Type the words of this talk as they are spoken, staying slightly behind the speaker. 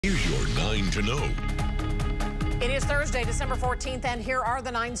Here's your 9 to know. It is Thursday, December 14th, and here are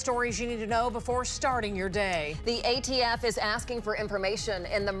the 9 stories you need to know before starting your day. The ATF is asking for information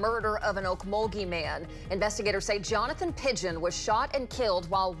in the murder of an Okmulgee man. Investigators say Jonathan Pigeon was shot and killed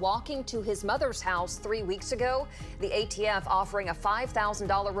while walking to his mother's house 3 weeks ago. The ATF offering a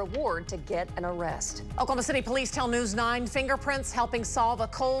 $5,000 reward to get an arrest. Oklahoma City police tell News 9 fingerprints helping solve a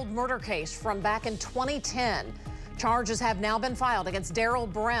cold murder case from back in 2010. Charges have now been filed against Darrell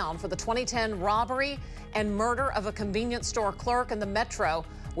Brown for the 2010 robbery and murder of a convenience store clerk in the Metro.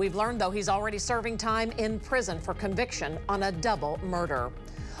 We've learned, though, he's already serving time in prison for conviction on a double murder.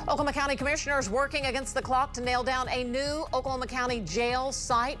 Oklahoma County commissioners working against the clock to nail down a new Oklahoma County jail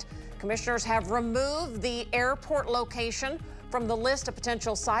site. Commissioners have removed the airport location from the list of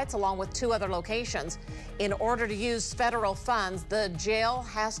potential sites, along with 2 other locations. In order to use federal funds, the jail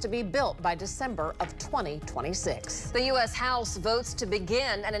has to be built by December of 2026. The U.S. House votes to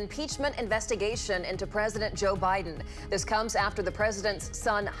begin an impeachment investigation into President Joe Biden. This comes after the president's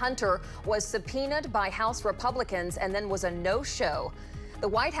son, Hunter, was subpoenaed by House Republicans and then was a no-show. The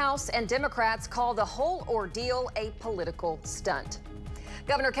White House and Democrats call the whole ordeal a political stunt.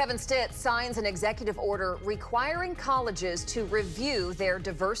 Governor Kevin Stitt signs an executive order requiring colleges to review their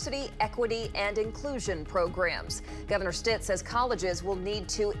diversity, equity, and inclusion programs. Governor Stitt says colleges will need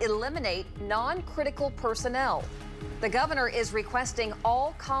to eliminate non-critical personnel. The governor is requesting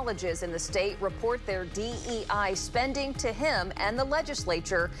all colleges in the state report their DEI spending to him and the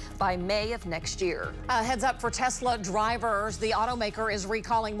legislature by May of next year. Heads up for Tesla drivers. The automaker is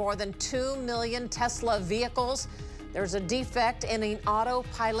recalling more than 2 million Tesla vehicles. There's a defect in an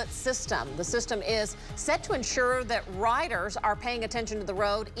autopilot system. The system is set to ensure that riders are paying attention to the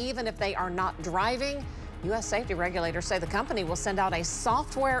road even if they are not driving. U.S. safety regulators say the company will send out a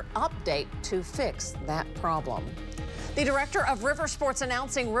software update to fix that problem. The director of Riversport's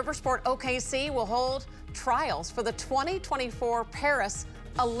announcing Riversport OKC will hold trials for the 2024 Paris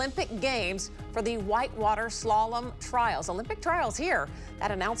Olympic Games for the whitewater slalom trials. Olympic trials here. That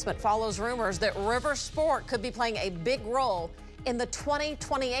announcement follows rumors that Riversport could be playing a big role in the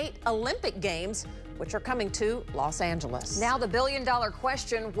 2028 Olympic Games, which are coming to Los Angeles. Now the billion-dollar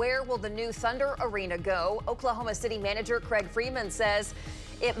question, where will the new Thunder Arena go? Oklahoma City manager Craig Freeman says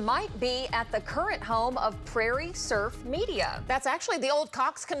it might be at the current home of Prairie Surf Media. That's actually the old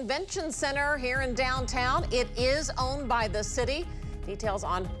Cox Convention Center here in downtown. It is owned by the city. Details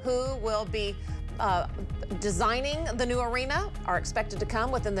on who will be designing the new arena are expected to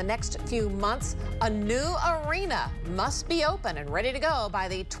come within the next few months. A new arena must be open and ready to go by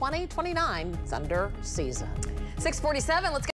the 2029 Thunder season. 6:47, let's